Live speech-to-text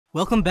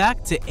Welcome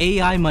back to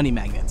AI Money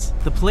Magnets,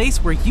 the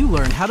place where you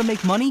learn how to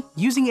make money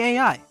using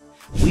AI.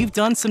 We've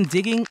done some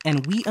digging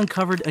and we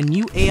uncovered a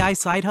new AI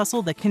side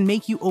hustle that can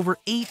make you over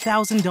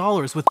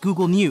 $8,000 with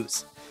Google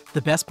News.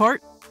 The best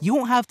part? You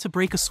won't have to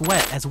break a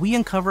sweat as we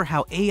uncover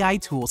how AI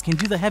tools can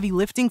do the heavy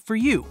lifting for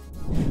you.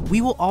 We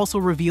will also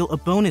reveal a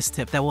bonus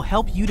tip that will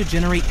help you to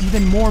generate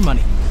even more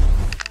money.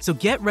 So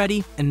get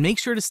ready and make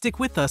sure to stick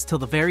with us till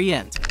the very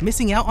end.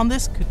 Missing out on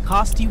this could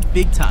cost you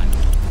big time.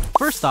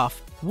 First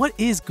off, what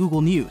is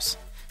Google News?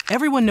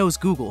 Everyone knows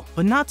Google,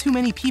 but not too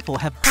many people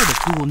have heard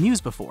of Google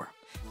News before.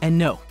 And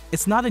no,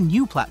 it's not a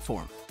new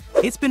platform.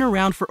 It's been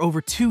around for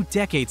over 2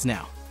 decades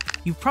now.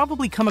 You've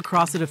probably come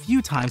across it a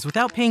few times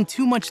without paying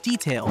too much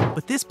detail,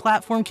 but this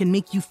platform can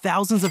make you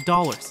thousands of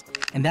dollars.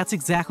 And that's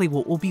exactly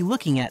what we'll be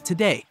looking at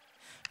today.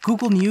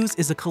 Google News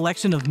is a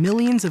collection of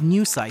millions of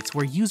news sites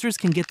where users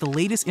can get the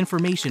latest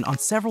information on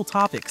several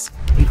topics,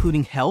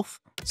 including health,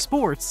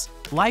 sports,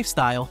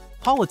 lifestyle,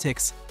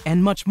 politics,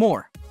 and much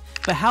more.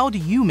 But how do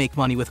you make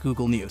money with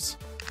Google News?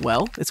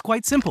 Well, it's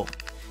quite simple.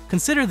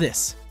 Consider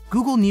this.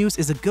 Google News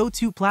is a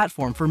go-to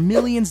platform for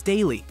millions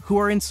daily who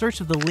are in search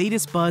of the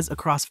latest buzz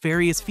across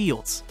various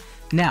fields.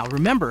 Now,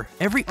 remember,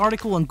 every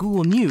article on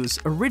Google News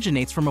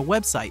originates from a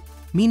website,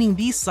 meaning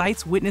these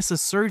sites witness a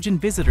surge in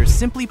visitors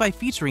simply by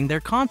featuring their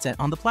content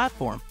on the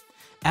platform.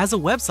 As a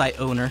website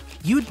owner,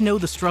 you'd know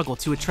the struggle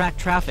to attract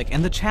traffic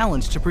and the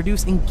challenge to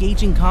produce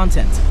engaging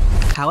content.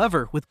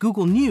 However, with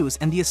Google News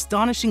and the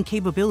astonishing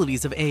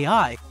capabilities of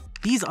AI,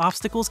 these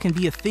obstacles can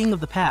be a thing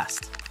of the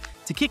past.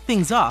 To kick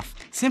things off,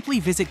 simply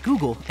visit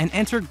Google and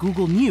enter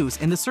Google News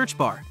in the search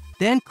bar,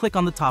 then click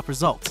on the top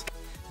results.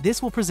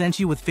 This will present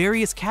you with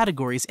various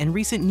categories and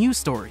recent news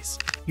stories.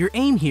 Your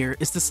aim here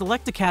is to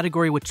select a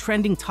category with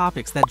trending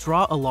topics that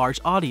draw a large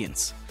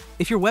audience.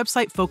 If your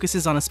website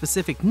focuses on a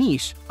specific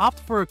niche,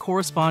 opt for a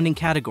corresponding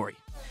category.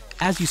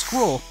 As you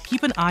scroll,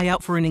 keep an eye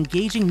out for an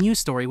engaging news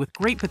story with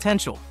great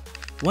potential.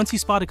 Once you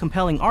spot a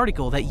compelling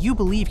article that you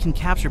believe can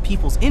capture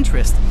people's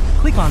interest,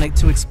 click on it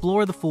to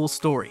explore the full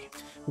story.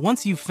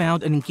 Once you've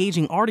found an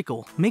engaging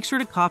article, make sure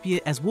to copy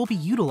it as we'll be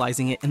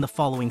utilizing it in the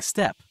following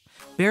step.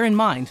 Bear in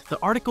mind, the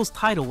article's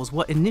title was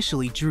what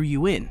initially drew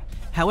you in.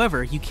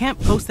 However, you can't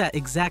post that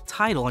exact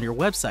title on your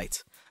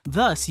website.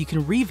 Thus, you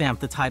can revamp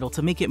the title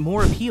to make it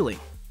more appealing.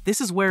 This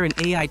is where an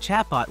AI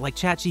chatbot like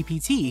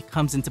ChatGPT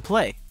comes into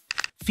play.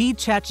 Feed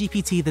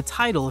ChatGPT the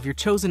title of your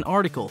chosen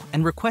article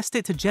and request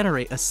it to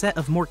generate a set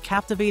of more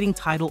captivating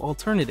title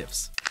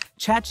alternatives.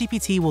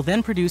 ChatGPT will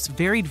then produce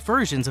varied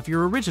versions of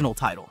your original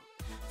title.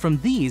 From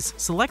these,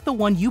 select the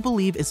one you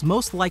believe is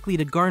most likely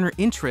to garner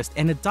interest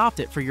and adopt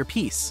it for your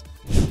piece.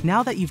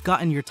 Now that you've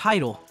gotten your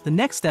title, the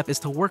next step is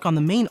to work on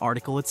the main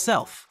article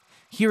itself.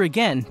 Here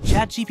again,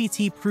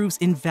 ChatGPT proves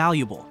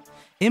invaluable.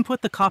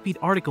 Input the copied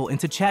article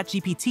into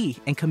ChatGPT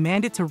and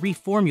command it to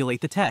reformulate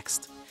the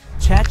text.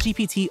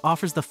 ChatGPT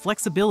offers the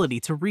flexibility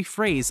to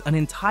rephrase an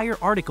entire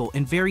article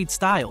in varied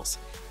styles,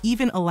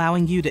 even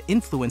allowing you to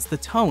influence the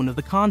tone of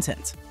the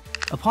content.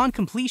 Upon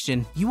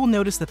completion, you will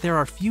notice that there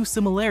are few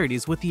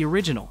similarities with the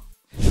original.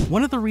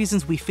 One of the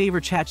reasons we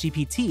favor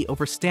ChatGPT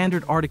over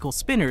standard article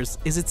spinners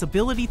is its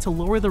ability to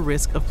lower the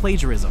risk of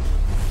plagiarism.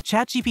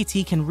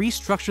 ChatGPT can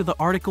restructure the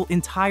article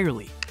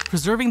entirely,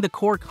 preserving the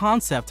core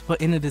concept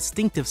but in a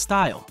distinctive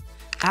style.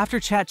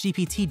 After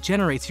ChatGPT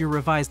generates your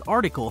revised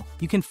article,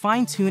 you can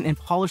fine-tune and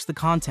polish the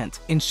content,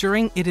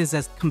 ensuring it is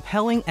as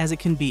compelling as it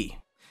can be.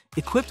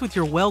 Equipped with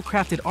your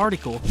well-crafted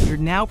article, you're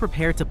now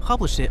prepared to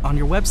publish it on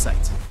your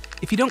website.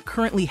 If you don't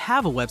currently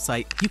have a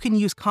website, you can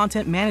use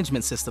content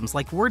management systems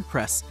like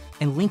WordPress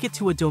and link it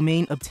to a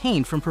domain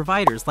obtained from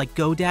providers like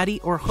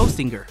GoDaddy or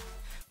Hostinger.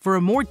 For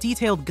a more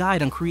detailed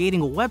guide on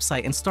creating a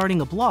website and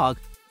starting a blog,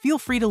 feel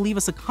free to leave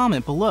us a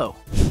comment below.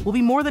 We'll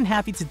be more than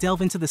happy to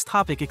delve into this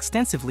topic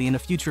extensively in a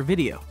future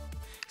video.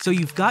 So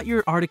you've got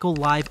your article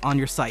live on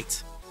your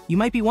site. You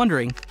might be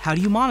wondering, how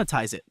do you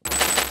monetize it?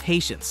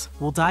 Patience,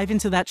 we'll dive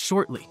into that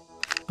shortly.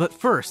 But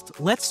first,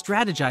 let's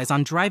strategize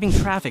on driving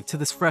traffic to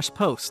this fresh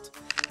post.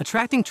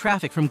 Attracting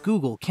traffic from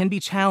Google can be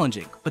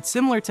challenging, but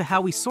similar to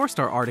how we sourced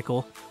our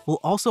article, we'll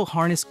also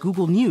harness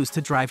Google News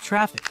to drive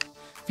traffic.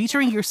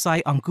 Featuring your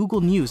site on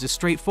Google News is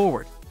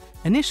straightforward.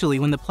 Initially,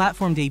 when the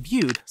platform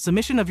debuted,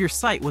 submission of your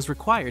site was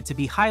required to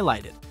be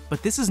highlighted,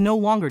 but this is no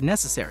longer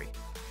necessary.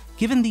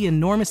 Given the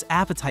enormous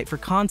appetite for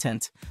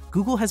content,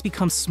 Google has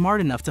become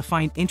smart enough to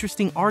find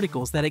interesting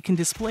articles that it can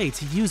display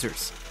to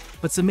users.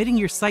 But submitting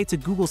your site to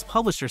Google's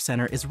Publisher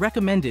Center is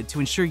recommended to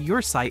ensure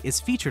your site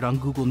is featured on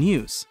Google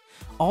News.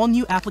 All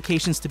new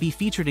applications to be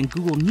featured in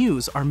Google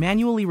News are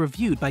manually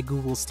reviewed by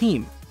Google's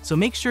team, so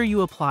make sure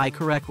you apply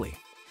correctly.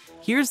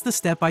 Here's the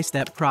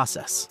step-by-step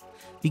process.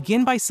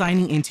 Begin by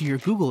signing into your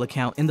Google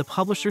account in the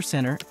Publisher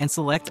Center and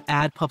select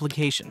Add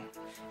Publication.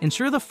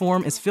 Ensure the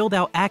form is filled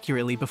out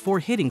accurately before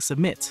hitting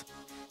Submit.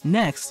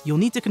 Next, you'll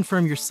need to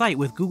confirm your site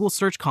with Google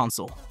Search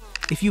Console.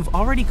 If you've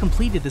already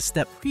completed this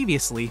step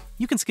previously,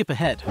 you can skip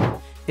ahead.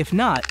 If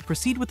not,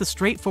 proceed with the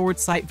straightforward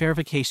site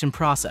verification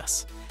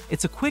process.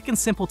 It's a quick and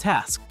simple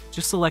task.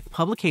 Just select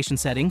Publication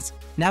Settings,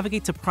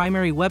 navigate to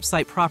Primary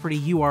Website Property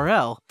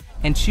URL,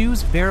 and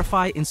choose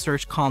Verify in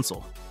Search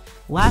Console.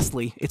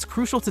 Lastly, it's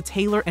crucial to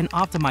tailor and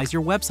optimize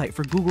your website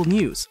for Google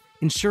News,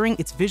 ensuring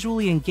it's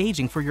visually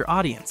engaging for your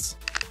audience.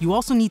 You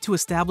also need to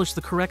establish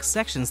the correct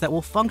sections that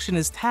will function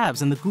as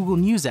tabs in the Google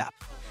News app.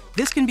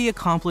 This can be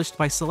accomplished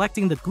by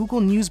selecting the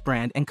Google News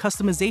brand and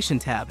customization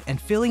tab and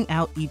filling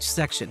out each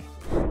section.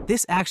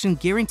 This action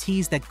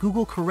guarantees that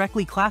Google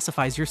correctly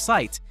classifies your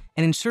site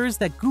and ensures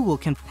that Google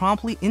can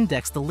promptly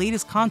index the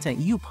latest content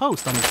you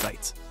post on your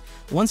site.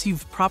 Once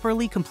you've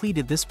properly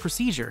completed this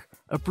procedure,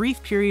 a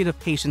brief period of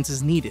patience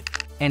is needed,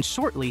 and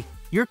shortly,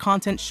 your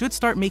content should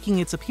start making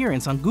its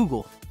appearance on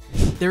Google.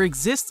 There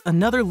exists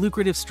another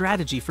lucrative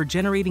strategy for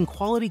generating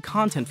quality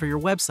content for your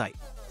website: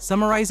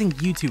 summarizing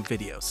YouTube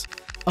videos.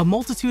 A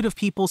multitude of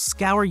people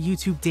scour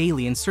YouTube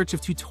daily in search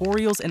of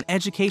tutorials and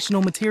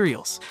educational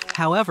materials.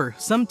 However,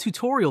 some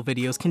tutorial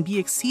videos can be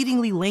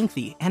exceedingly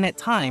lengthy and at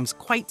times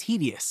quite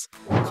tedious.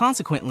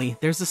 Consequently,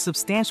 there's a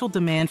substantial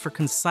demand for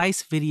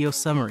concise video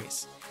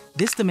summaries.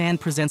 This demand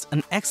presents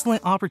an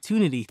excellent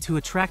opportunity to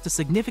attract a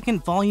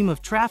significant volume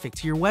of traffic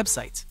to your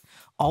website.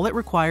 All it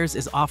requires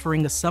is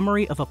offering a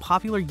summary of a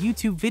popular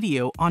YouTube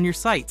video on your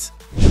site.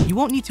 You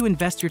won't need to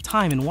invest your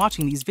time in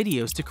watching these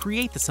videos to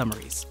create the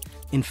summaries.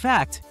 In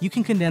fact, you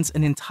can condense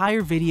an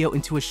entire video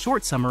into a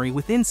short summary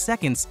within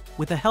seconds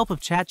with the help of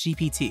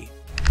ChatGPT.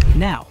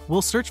 Now,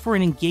 we'll search for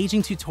an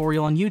engaging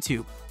tutorial on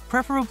YouTube,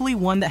 preferably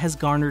one that has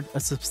garnered a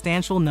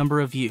substantial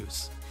number of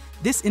views.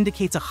 This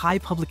indicates a high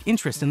public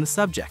interest in the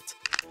subject.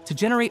 To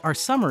generate our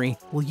summary,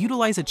 we'll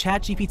utilize a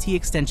ChatGPT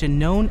extension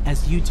known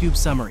as YouTube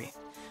Summary.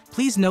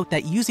 Please note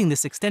that using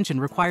this extension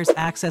requires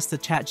access to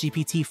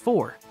ChatGPT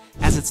 4,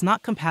 as it's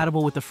not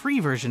compatible with the free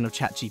version of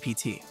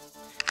ChatGPT.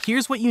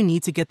 Here's what you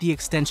need to get the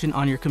extension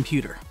on your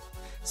computer.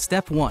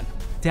 Step 1.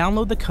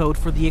 Download the code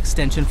for the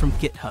extension from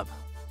GitHub.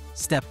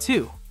 Step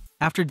 2.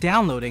 After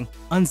downloading,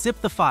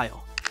 unzip the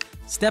file.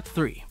 Step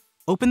 3.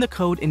 Open the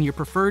code in your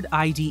preferred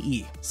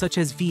IDE, such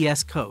as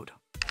VS Code.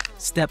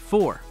 Step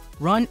 4.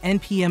 Run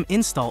npm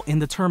install in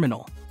the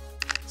terminal.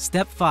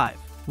 Step 5.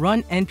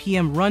 Run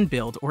npm run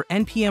build or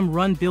npm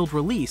run build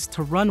release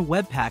to run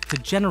Webpack to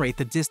generate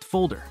the dist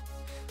folder.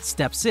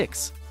 Step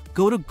 6.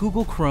 Go to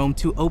Google Chrome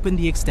to open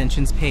the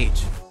extensions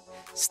page.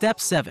 Step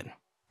 7.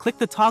 Click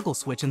the toggle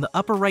switch in the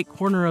upper right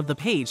corner of the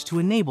page to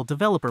enable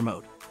developer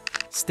mode.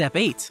 Step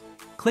 8.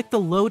 Click the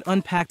Load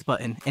Unpacked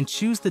button and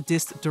choose the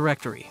dist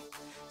directory.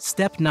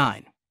 Step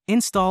 9.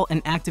 Install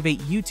and activate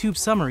YouTube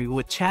Summary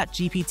with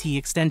ChatGPT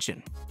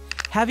Extension.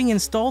 Having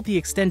installed the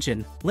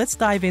extension, let's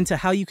dive into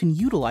how you can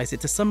utilize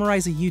it to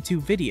summarize a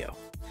YouTube video.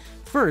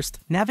 First,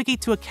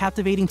 navigate to a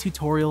captivating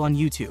tutorial on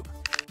YouTube.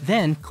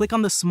 Then, click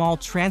on the small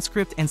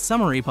transcript and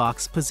summary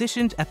box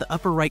positioned at the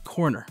upper right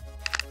corner.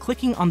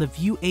 Clicking on the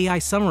View AI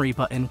Summary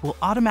button will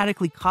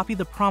automatically copy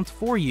the prompt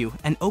for you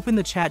and open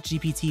the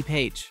ChatGPT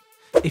page.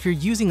 If you're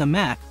using a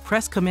Mac,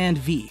 press Command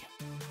V.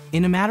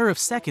 In a matter of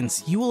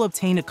seconds, you will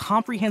obtain a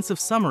comprehensive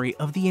summary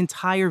of the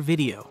entire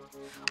video.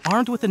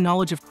 Armed with the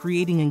knowledge of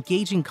creating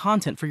engaging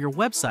content for your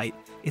website,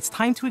 it's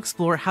time to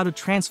explore how to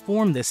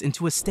transform this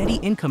into a steady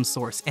income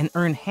source and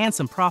earn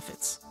handsome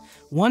profits.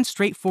 One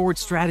straightforward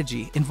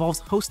strategy involves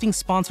hosting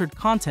sponsored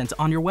content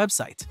on your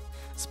website.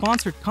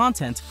 Sponsored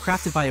content,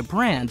 crafted by a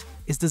brand,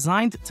 is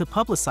designed to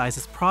publicize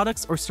its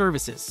products or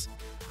services.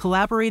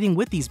 Collaborating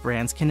with these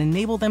brands can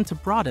enable them to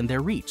broaden their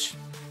reach.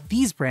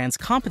 These brands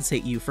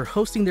compensate you for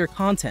hosting their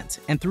content,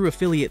 and through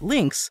affiliate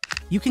links,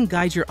 you can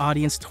guide your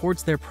audience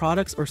towards their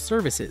products or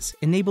services,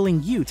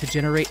 enabling you to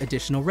generate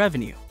additional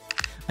revenue.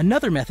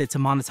 Another method to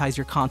monetize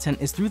your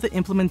content is through the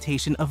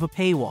implementation of a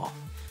paywall.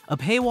 A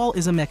paywall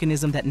is a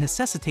mechanism that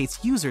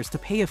necessitates users to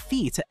pay a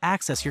fee to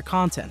access your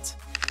content.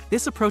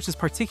 This approach is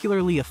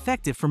particularly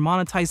effective for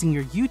monetizing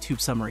your YouTube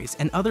summaries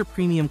and other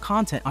premium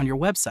content on your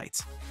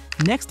website.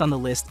 Next on the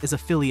list is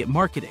affiliate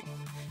marketing.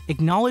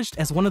 Acknowledged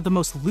as one of the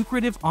most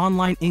lucrative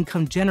online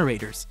income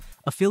generators,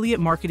 affiliate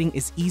marketing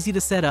is easy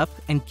to set up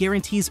and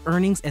guarantees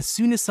earnings as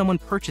soon as someone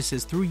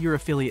purchases through your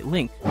affiliate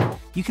link.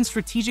 You can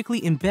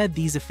strategically embed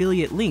these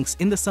affiliate links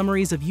in the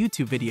summaries of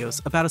YouTube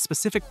videos about a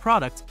specific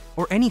product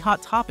or any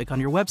hot topic on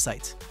your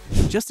website.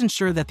 Just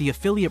ensure that the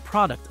affiliate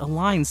product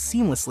aligns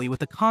seamlessly with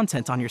the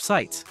content on your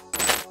site.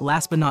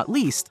 Last but not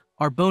least,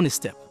 our bonus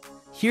tip.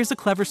 Here's a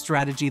clever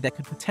strategy that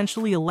could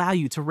potentially allow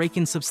you to rake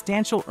in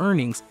substantial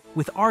earnings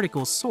with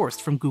articles sourced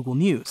from Google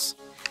News.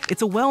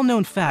 It's a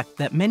well-known fact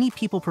that many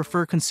people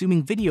prefer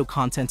consuming video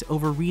content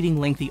over reading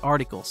lengthy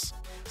articles.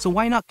 So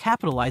why not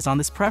capitalize on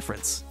this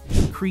preference?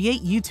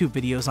 Create YouTube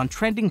videos on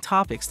trending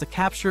topics to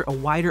capture a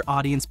wider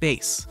audience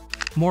base.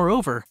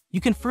 Moreover,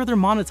 you can further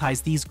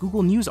monetize these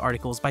Google News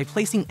articles by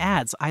placing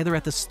ads either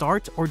at the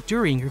start or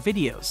during your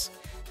videos.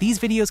 These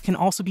videos can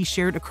also be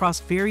shared across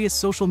various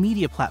social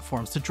media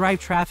platforms to drive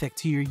traffic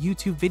to your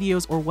YouTube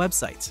videos or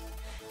websites.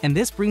 And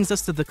this brings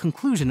us to the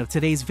conclusion of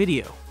today's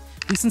video.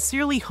 We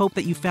sincerely hope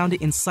that you found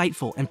it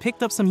insightful and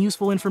picked up some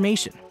useful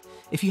information.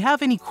 If you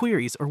have any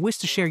queries or wish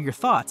to share your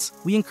thoughts,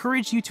 we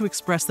encourage you to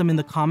express them in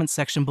the comments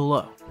section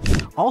below.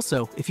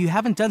 Also, if you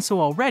haven't done so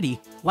already,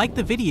 like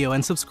the video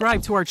and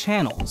subscribe to our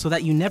channel so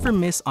that you never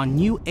miss on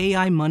new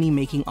AI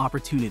money-making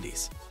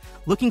opportunities.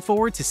 Looking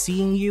forward to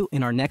seeing you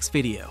in our next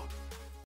video.